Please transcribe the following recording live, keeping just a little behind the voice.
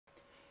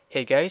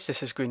Hey guys,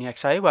 this is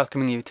GreenyXI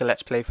welcoming you to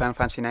Let's Play Final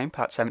Fantasy IX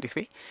Part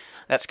 73.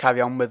 Let's carry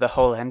on with the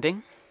whole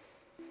ending.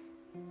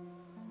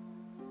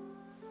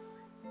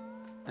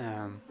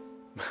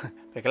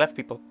 Break a left,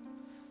 people.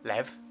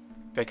 Lev.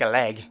 Break a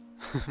leg.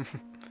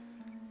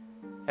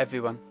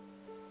 Everyone.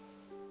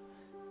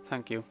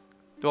 Thank you.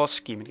 They're all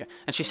scheming again.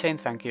 And she's saying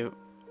thank you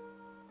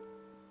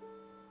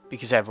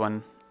because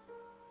everyone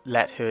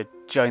let her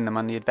join them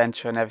on the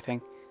adventure and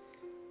everything.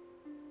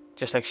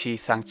 Just like she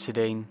thanked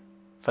Sedaine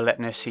for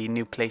letting her see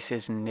new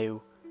places and new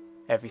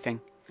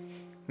everything.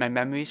 My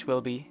memories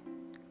will be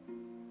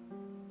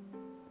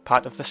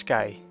part of the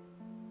sky.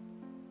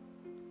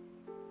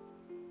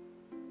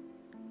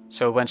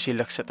 So when she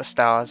looks at the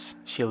stars,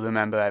 she'll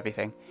remember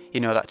everything.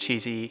 You know that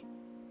cheesy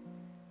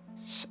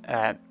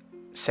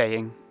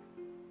saying,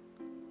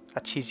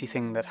 that cheesy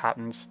thing that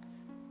happens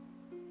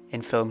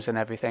in films and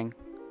everything,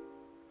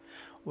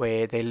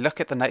 where they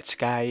look at the night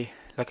sky,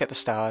 look at the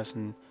stars,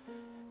 and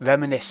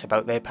reminisce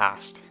about their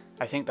past.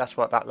 I think that's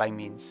what that line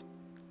means.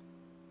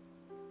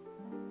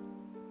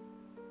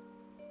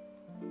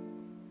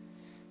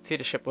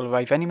 Theatre ship will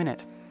arrive any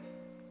minute.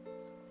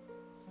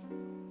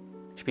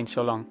 It's been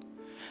so long.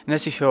 And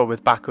as you saw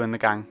with Baku and the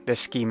gang, they're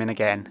scheming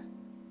again.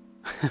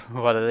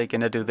 What are they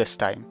going to do this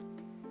time?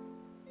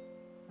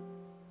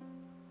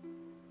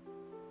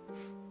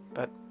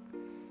 But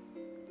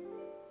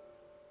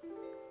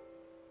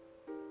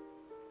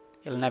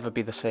it'll never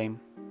be the same.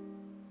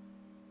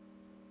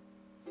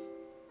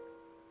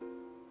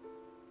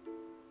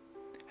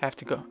 I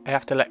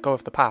have to let go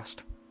of the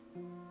past.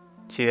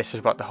 See, this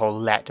is what the whole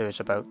letter is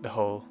about, the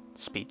whole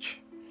speech.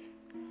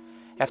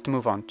 I have to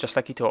move on, just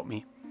like he taught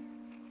me.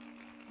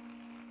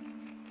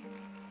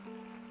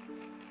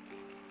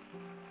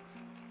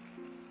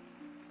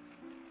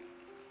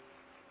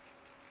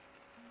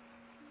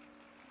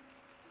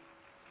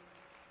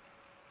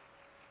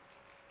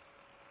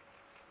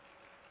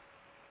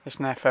 There's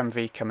an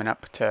FMV coming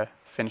up to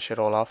finish it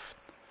all off.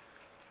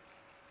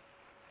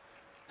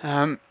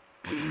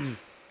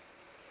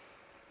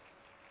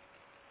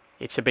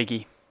 It's a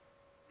biggie.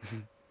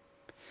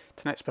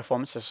 Tonight's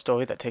performance is a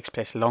story that takes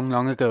place long,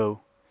 long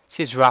ago.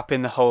 She's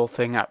wrapping the whole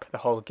thing up, the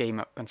whole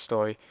game up and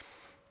story,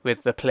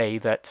 with the play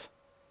that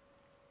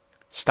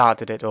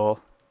started it all.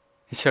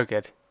 It's so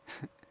good.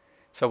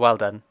 So well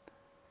done.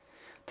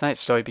 Tonight's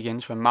story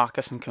begins when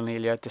Marcus and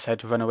Cornelia decide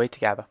to run away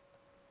together.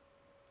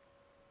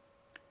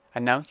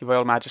 And now, Your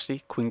Royal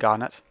Majesty, Queen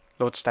Garnet,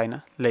 Lord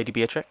Steiner, Lady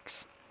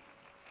Beatrix.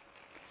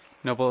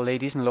 Noble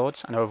ladies and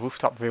lords and our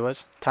rooftop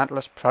viewers,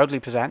 Tantalus proudly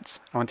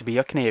presents I Want to Be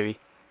Your Canary.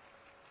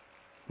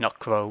 Not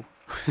Crow.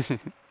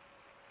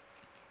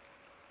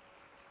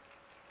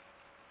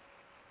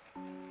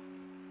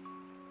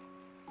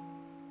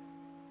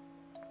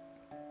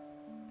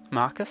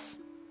 Marcus?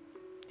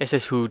 This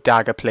is who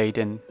Dagger played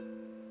in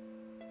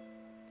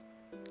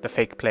the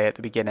fake play at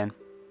the beginning.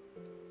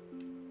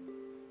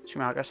 Sir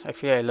Marcus, I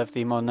fear I love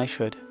thee more than I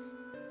should.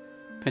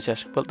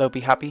 Princess, wilt thou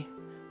be happy,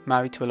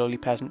 married to a lowly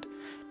peasant?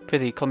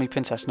 Prithee, call me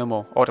princess no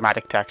more.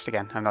 Automatic text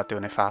again, I'm not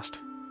doing it fast.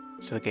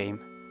 It's the game.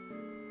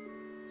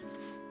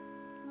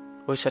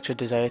 Was such a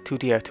desire too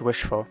dear to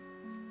wish for?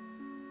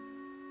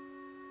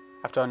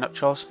 After our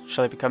nuptials,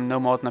 shall I become no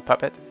more than a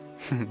puppet?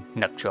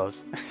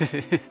 Nuptials.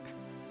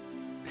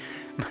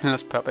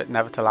 Mindless puppet,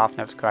 never to laugh,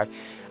 never to cry.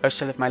 I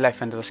shall live my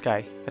life under the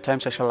sky. At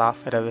times I shall laugh,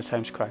 at other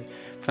times cry.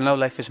 For no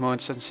life is more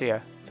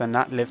insincere than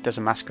that lived as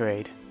a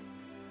masquerade.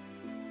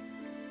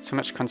 So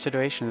much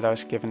consideration thou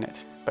hast given it,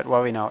 but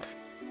worry not.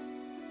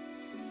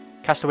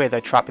 Cast away thy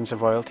trappings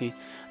of royalty,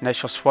 and I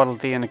shall swaddle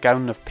thee in a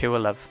gown of pure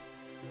love.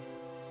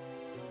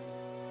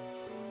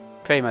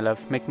 Pray, my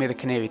love, make me the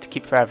canary to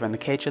keep forever in the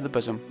cage of the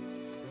bosom.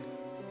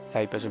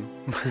 Thy bosom.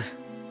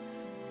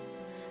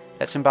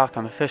 Let's embark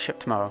on the first ship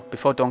tomorrow,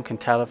 before dawn can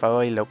tell of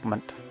our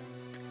elopement.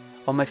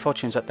 All my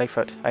fortunes at thy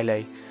foot I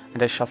lay,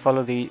 and I shall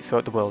follow thee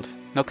throughout the world.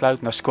 No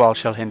cloud nor squall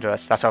shall hinder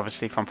us. That's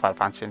obviously from Final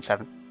Fantasy in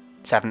 7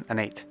 and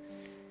 8.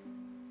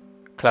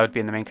 Cloud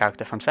being the main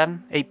character from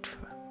 7, 8,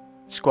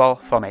 squall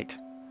from 8.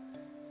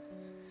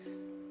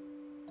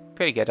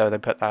 Pretty good how they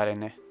put that in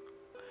there.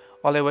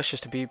 All I wish is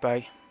to be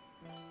by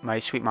my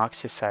sweet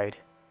Marcus's side.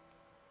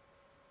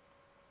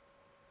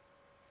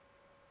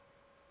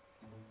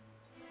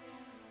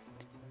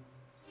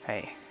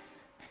 Hey.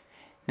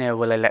 Now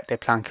will I let their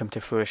plan come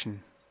to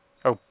fruition.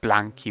 Oh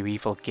blank, you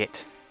evil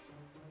git.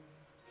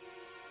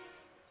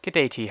 Good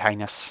day to you,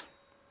 Highness.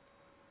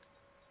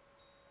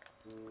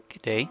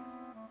 Good day.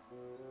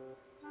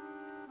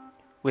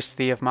 Wist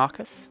thee of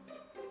Marcus?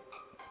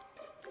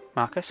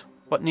 Marcus,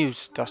 what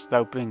news dost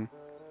thou bring?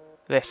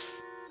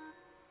 This.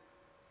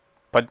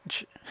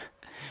 Punch.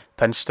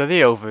 Punch to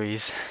the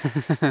ovaries.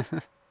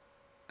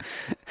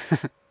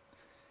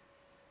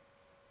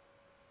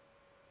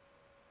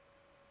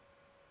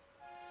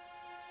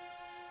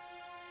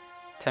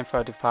 Time for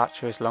our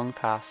departure is long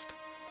past.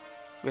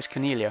 Where's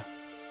Cornelia?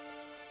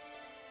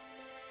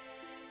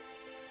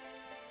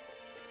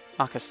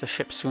 Marcus, the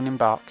ship soon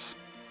embarks.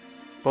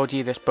 Board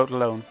ye this boat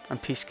alone,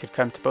 and peace could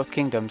come to both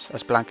kingdoms,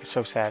 as Blanca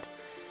so said.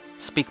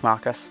 Speak,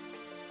 Marcus.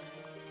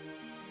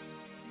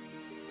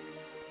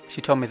 She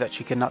told me that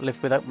she could not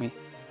live without me.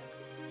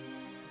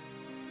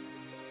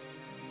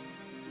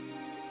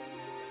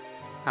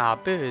 Ah,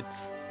 birds.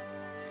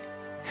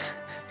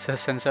 So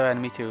sun's our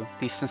enemy too.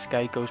 The eastern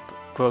sky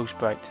grows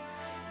bright.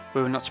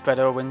 We will not spread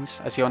our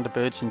wings as yonder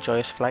birds in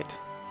joyous flight.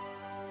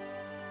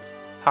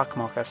 Hark,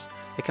 Marcus,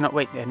 they cannot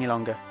wait any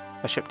longer.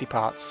 The ship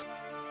departs.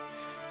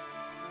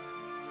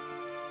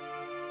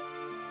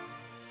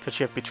 Could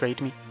she have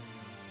betrayed me?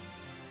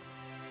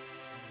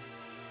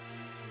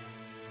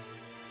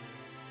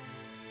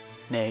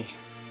 Nay,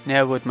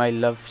 ne'er would my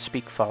love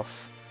speak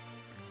false.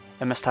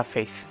 I must have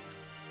faith.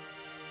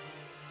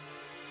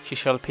 She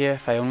shall appear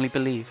if I only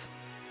believe.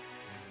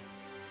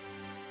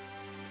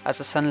 As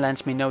the sun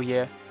lends me no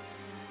year,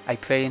 I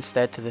pray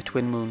instead to the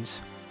twin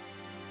moons.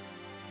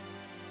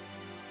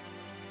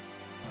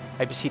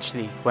 I beseech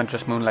thee,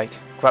 wondrous moonlight,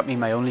 grant me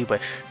my only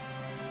wish.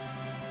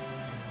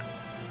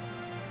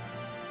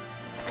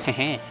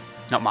 Hehe,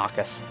 not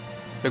Marcus.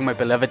 Bring my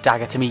beloved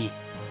dagger to me.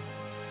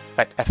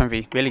 Right,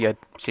 FMV, really good.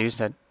 See you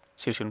soon.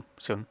 See you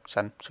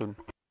soon.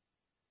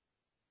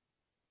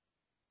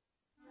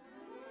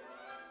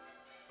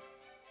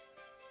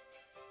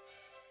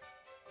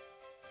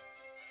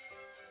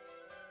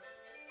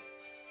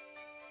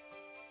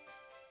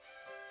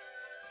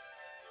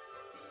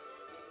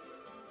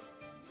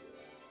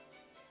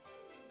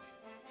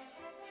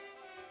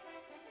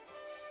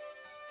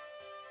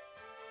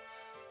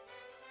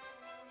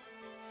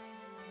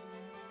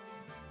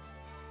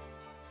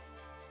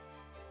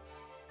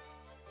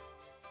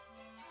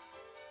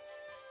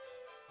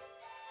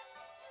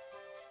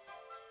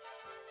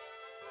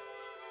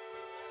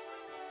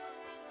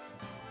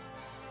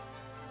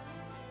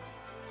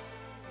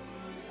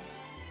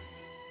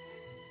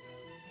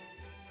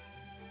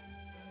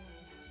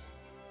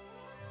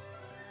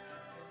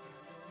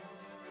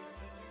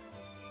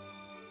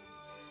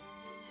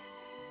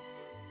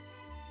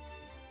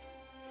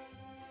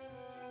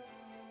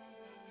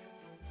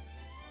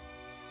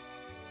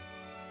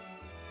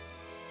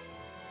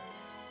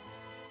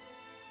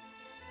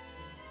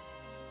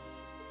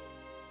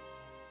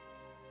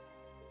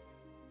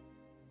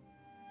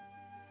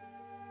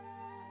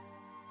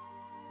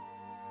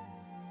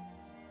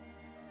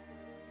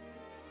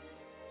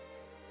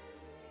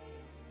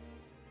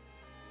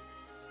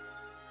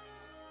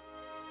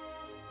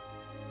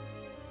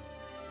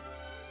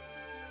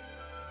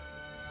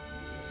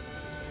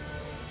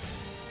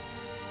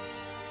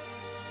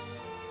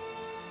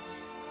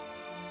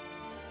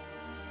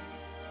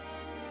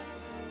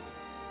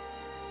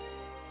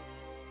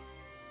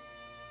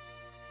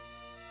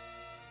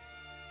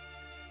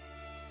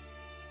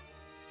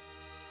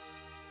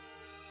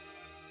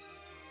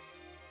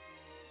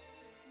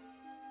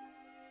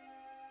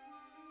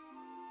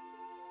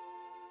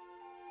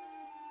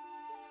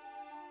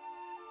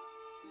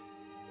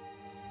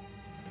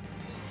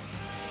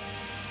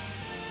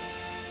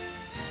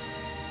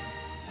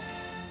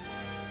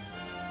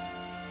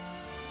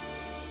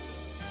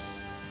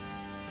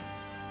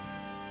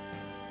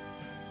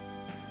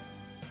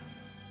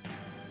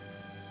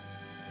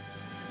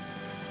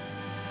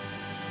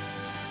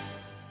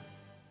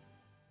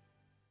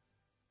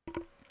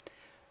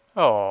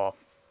 Oh,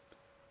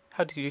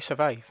 how did you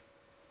survive?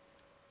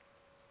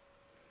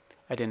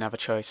 I didn't have a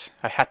choice.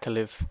 I had to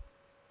live.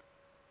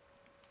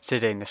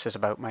 Zidane, this is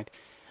about, mate.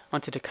 I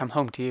wanted to come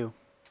home to you.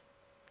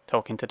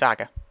 Talking to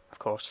Dagger, of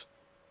course.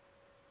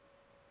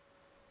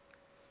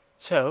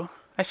 So,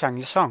 I sang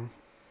your song.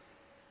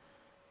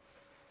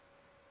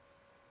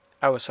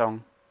 Our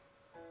song.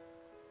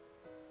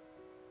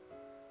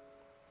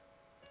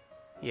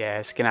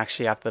 Yes, can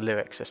actually have the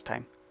lyrics this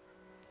time.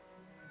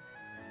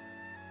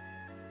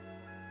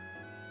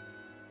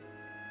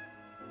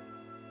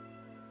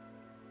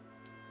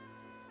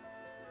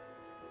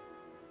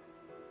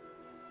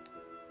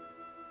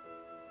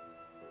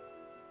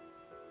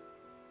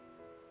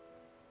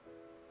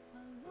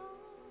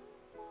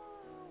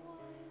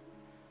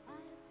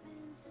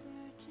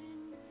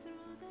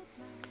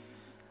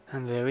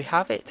 And there we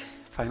have it,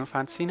 Final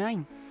Fantasy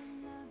IX.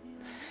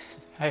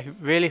 I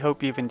really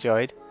hope you've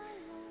enjoyed.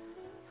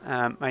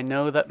 I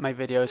know that my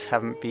videos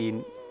haven't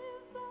been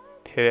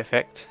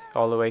perfect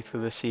all the way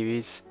through the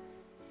series,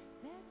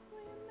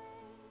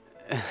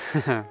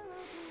 to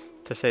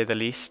say the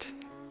least,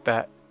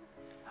 but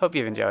hope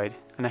you've enjoyed,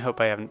 and I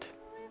hope I haven't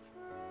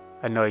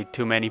annoyed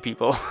too many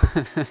people.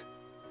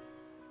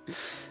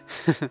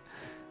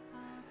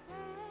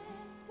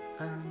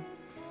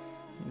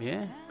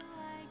 Yeah.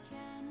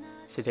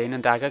 Zidane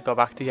and Dagger go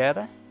back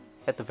together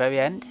at the very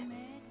end.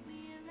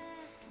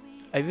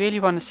 I really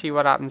want to see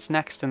what happens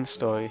next in the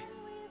story,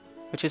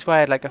 which is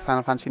why I'd like a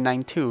Final Fantasy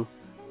IX too.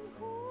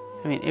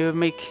 I mean, it would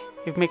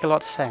make a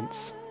lot of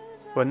sense,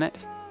 wouldn't it?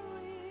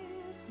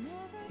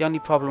 The only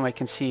problem I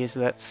can see is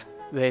that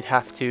they'd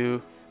have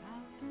to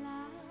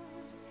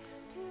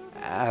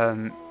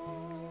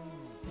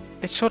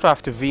they sort of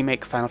have to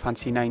remake Final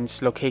Fantasy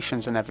IX's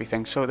locations and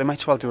everything, so they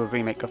might as well do a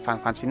remake of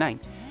Final Fantasy IX,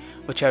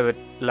 which I would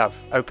love.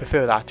 I would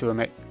prefer that to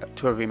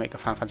a remake of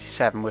Final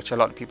Fantasy VII, which a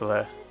lot of people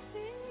are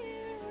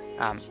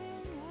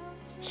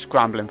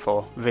scrambling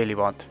for, really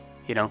want,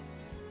 you know.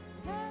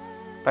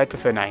 But I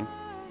prefer 9.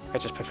 I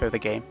just prefer the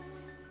game.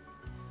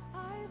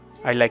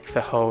 I like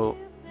the whole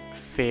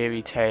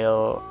fairy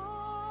tale,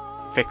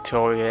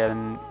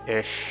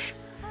 Victorian-ish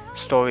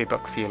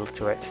storybook feel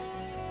to it.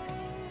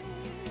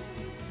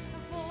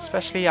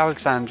 Especially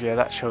Alexandria,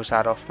 that shows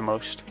that off the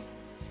most.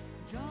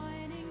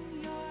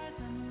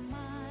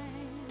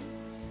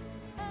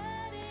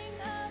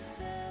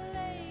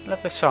 I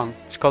love this song.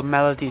 It's called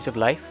Melodies of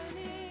Life.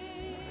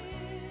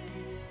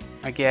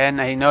 Again,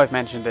 I know I've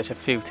mentioned this a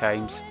few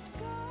times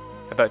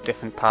about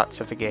different parts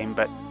of the game,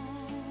 but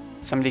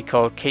somebody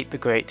called Kate the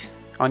Great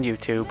on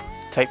YouTube,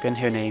 type in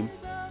her name,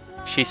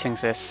 she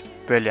sings this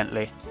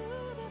brilliantly.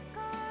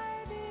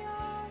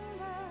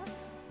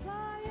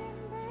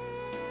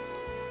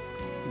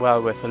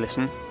 Well worth a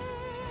listen.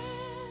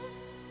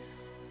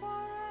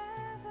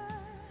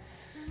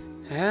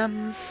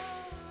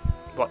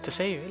 What to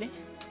say really?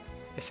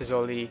 This is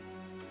all the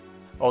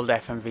old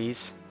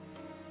FMVs.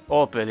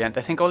 All brilliant.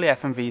 I think all the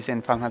FMVs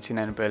in Final Fantasy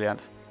 9 are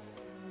brilliant.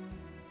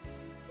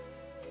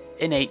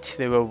 In 8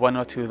 there were 1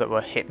 or 2 that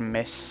were hit and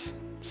miss.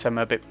 Some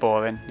are a bit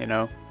boring, you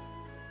know.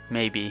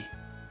 Maybe.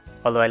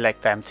 Although I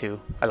like them too,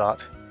 a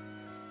lot.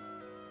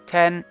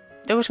 10,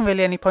 there wasn't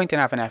really any point in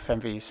having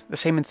FMVs. The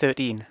same in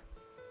 13.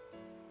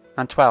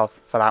 And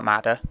 12, for that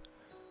matter.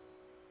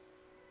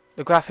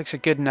 The graphics are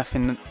good enough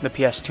in the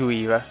PS2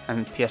 era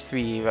and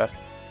PS3 era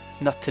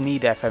not to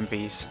need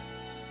FMVs.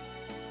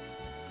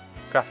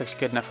 Graphics are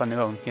good enough on their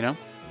own, you know?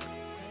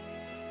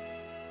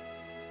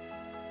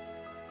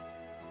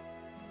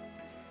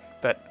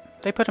 But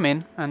they put them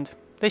in and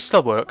they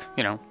still work,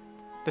 you know.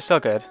 They're still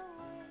good.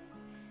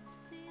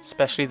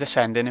 Especially the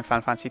sending in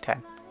Final Fantasy X.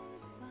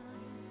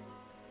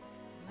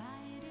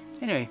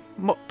 Anyway,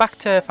 back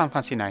to Final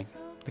Fantasy 9.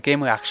 The game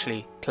we're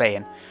actually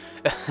playing.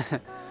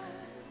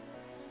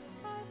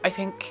 I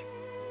think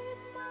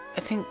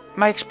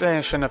my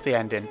explanation of the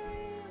ending,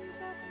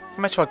 I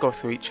might as well go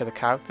through each of the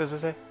characters,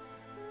 is it?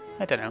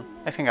 I don't know.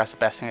 I think that's the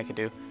best thing I could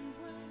do.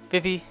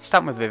 Vivi,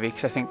 starting with Vivi,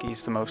 because I think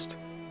he's the most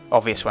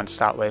obvious one to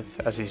start with,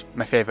 as he's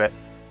my favourite.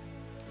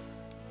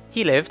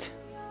 He lived.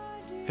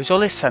 It was all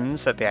his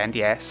sons at the end,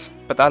 yes,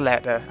 but that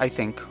letter, I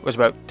think, was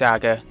about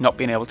Dagger not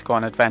being able to go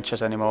on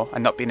adventures anymore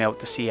and not being able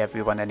to see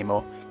everyone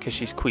anymore because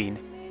she's queen,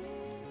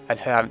 and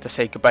her having to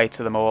say goodbye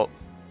to them all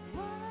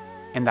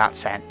in that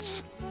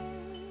sense,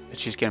 that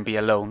she's going to be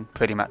alone,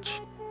 pretty much.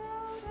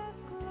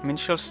 I mean,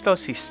 she'll still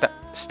see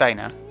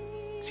Steiner,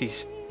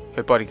 she's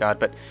her bodyguard,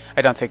 but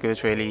I don't think it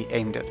was really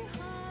aimed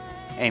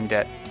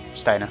at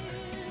Steiner.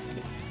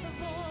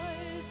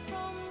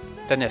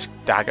 Then there's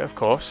Dagger, of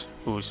course,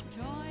 who's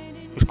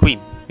queen,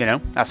 you know,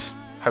 that's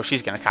how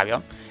she's going to carry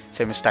on.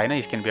 Same as Steiner,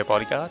 he's going to be a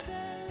bodyguard.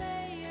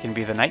 He's going to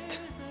be the knight.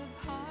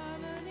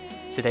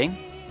 Zidane?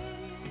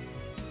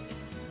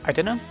 I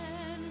don't know.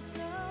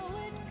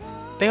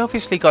 They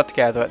obviously got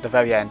together at the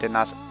very end in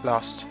that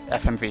last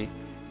FMV.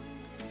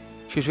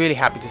 She was really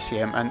happy to see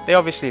him, and they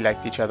obviously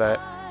liked each other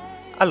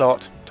a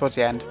lot towards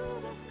the end.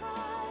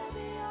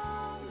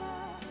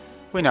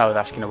 We know how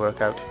that's going to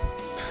work out.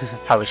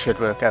 How it should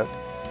work out.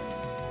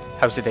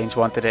 How Zidane's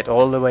wanted it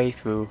all the way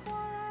through.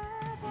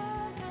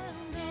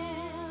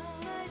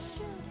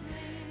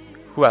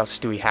 Who else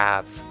do we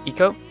have?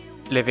 Eiko,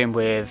 living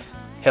with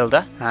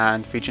Hilda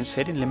and Regent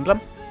Cid in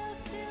Lindblum.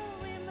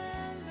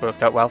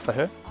 Worked out well for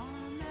her.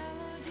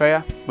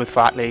 Freya, with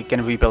Fartley,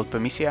 gonna rebuild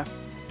Bermesia.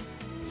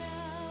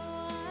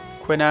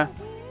 Quina,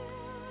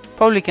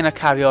 probably gonna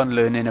carry on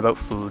learning about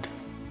food.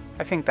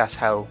 I think that's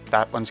how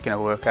that one's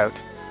gonna work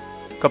out.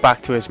 Go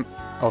back to his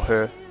or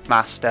her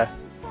master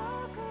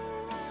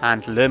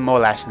and learn more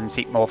lessons,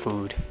 eat more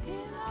food.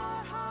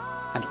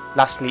 And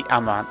lastly,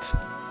 Amaranth.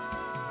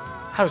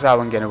 How's that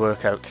one going to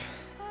work out?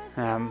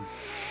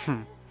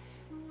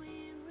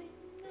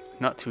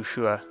 Not too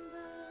sure.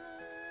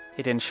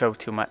 He didn't show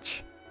too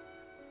much.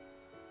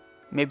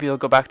 Maybe he'll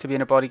go back to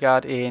being a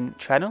bodyguard in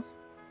Trenno?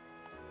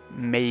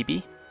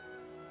 Maybe.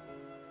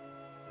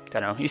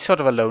 Don't know. He's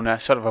sort of a loner,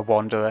 sort of a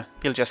wanderer.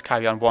 He'll just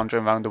carry on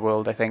wandering around the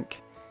world, I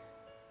think.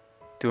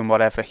 Doing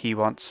whatever he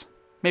wants.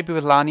 Maybe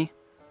with Lani.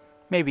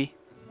 Maybe.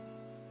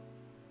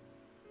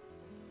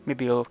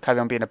 Maybe he'll carry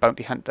on being a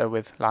bounty hunter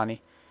with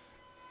Lani.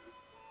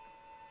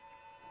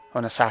 Or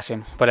an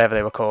assassin, whatever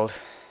they were called.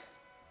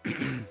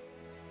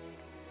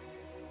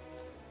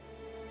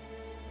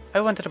 I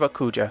wondered about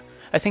Kuja.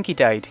 I think he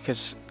died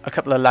because a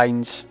couple of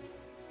lines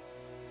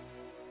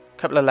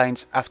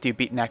after you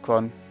beat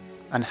Necron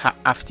and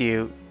after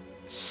you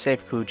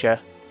save Kuja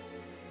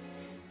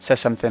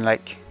says something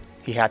like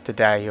he had to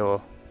die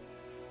or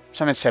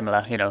something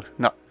similar, you know,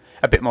 not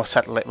a bit more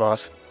subtle it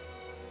was.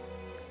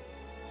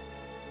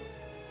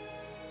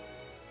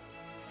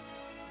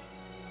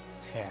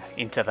 Yeah,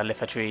 into the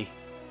Litha Tree.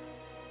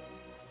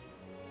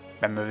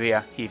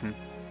 Memoria, even.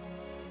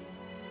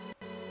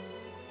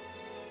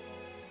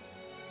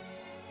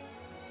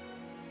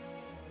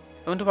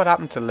 I wonder what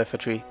happened to the Litha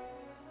Tree.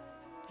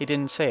 He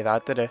didn't say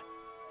that, did he?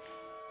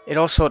 It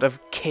all sort of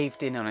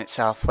caved in on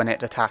itself when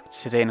it attacked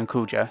Zidane and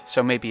Kuja,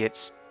 so maybe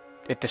it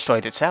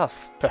destroyed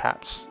itself,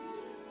 perhaps.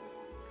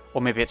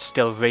 Or maybe it's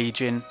still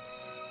raging.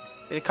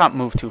 It can't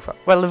move too far.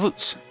 Well, the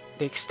roots,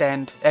 they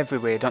extend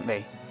everywhere, don't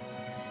they?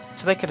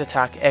 So they could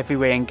attack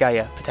everywhere in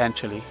Gaia,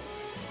 potentially.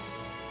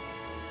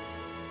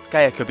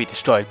 Gaia could be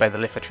destroyed by the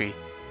Litha tree.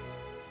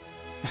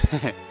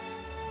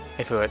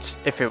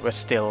 if it was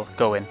still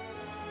going.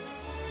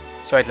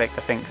 So I'd like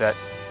to think that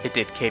it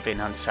did cave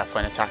in on itself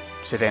when it attacked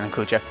Zidane and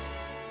Kuja.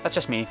 That's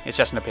just me, it's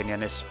just an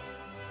opinion, it's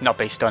not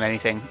based on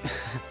anything.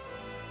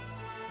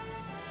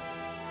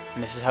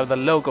 And this is how the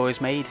logo is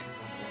made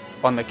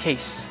on the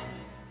case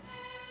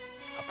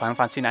of Final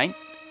Fantasy IX.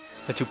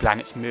 The two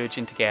planets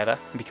merging together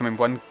and becoming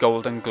one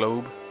golden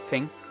globe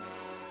thing.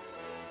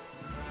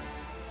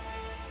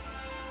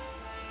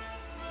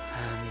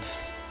 And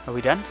are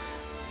we done?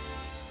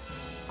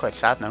 Quite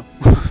sad now.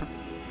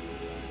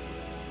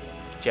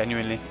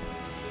 Genuinely.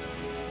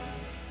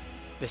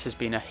 This has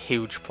been a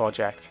huge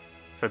project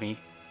for me.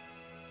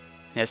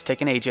 And it's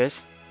taken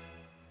ages.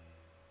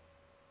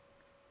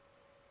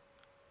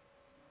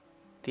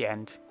 The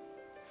end.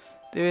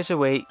 There is a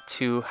way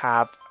to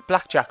have a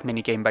blackjack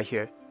minigame by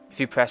here. If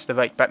you press the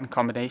right button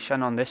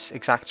combination on this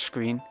exact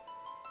screen,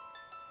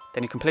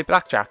 then you can play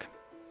blackjack.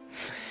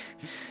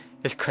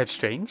 It's quite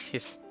strange.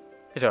 It's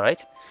alright.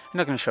 I'm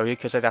not going to show you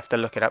because I'd have to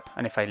look it up,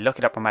 and if I look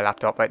it up on my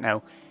laptop right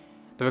now,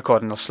 the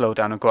recording will slow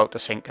down and go out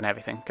of sync and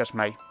everything, because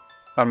my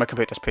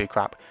computer's pretty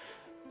crap.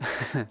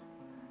 But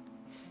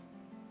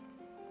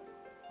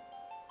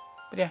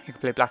yeah, you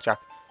can play blackjack.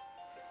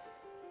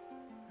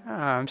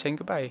 I'm saying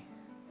goodbye.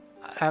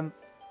 I'd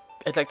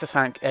like to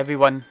thank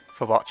everyone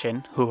for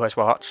watching, who has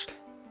watched.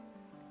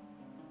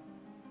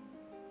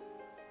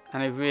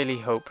 And I really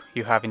hope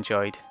you have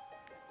enjoyed.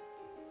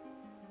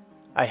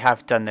 I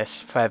have done this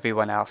for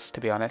everyone else,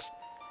 to be honest.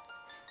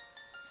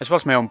 As well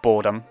as my own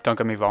boredom, don't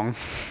get me wrong.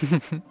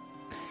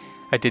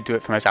 I did do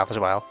it for myself as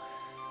well.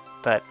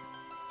 But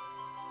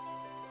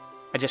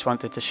I just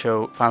wanted to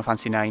show Final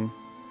Fantasy IX,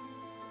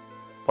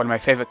 one of my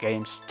favourite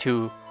games,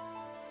 to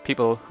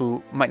people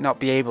who might not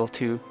be able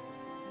to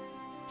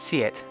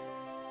see it,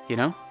 you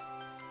know?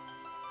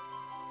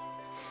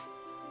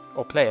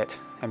 Or play it,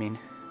 I mean.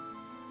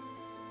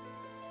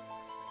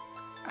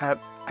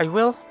 I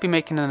will be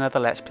making another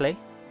Let's Play.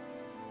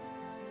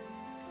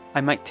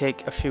 I might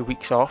take a few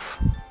weeks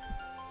off.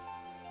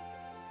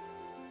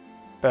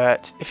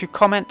 But if you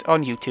comment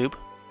on YouTube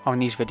on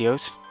these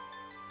videos,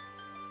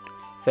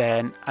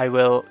 then I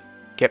will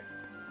get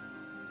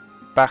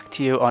back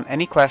to you on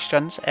any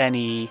questions,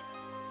 any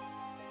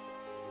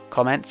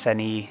comments,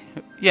 any,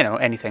 you know,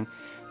 anything.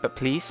 But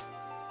please,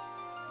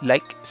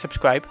 like,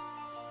 subscribe,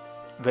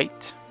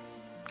 rate,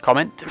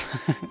 comment,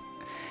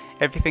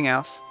 everything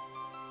else.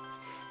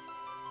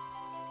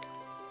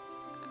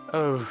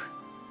 Oh,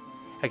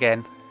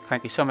 again,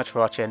 thank you so much for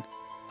watching.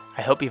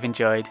 I hope you've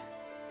enjoyed.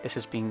 This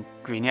has been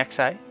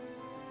GreenyXI.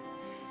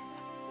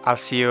 I'll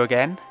see you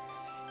again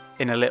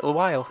in a little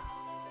while.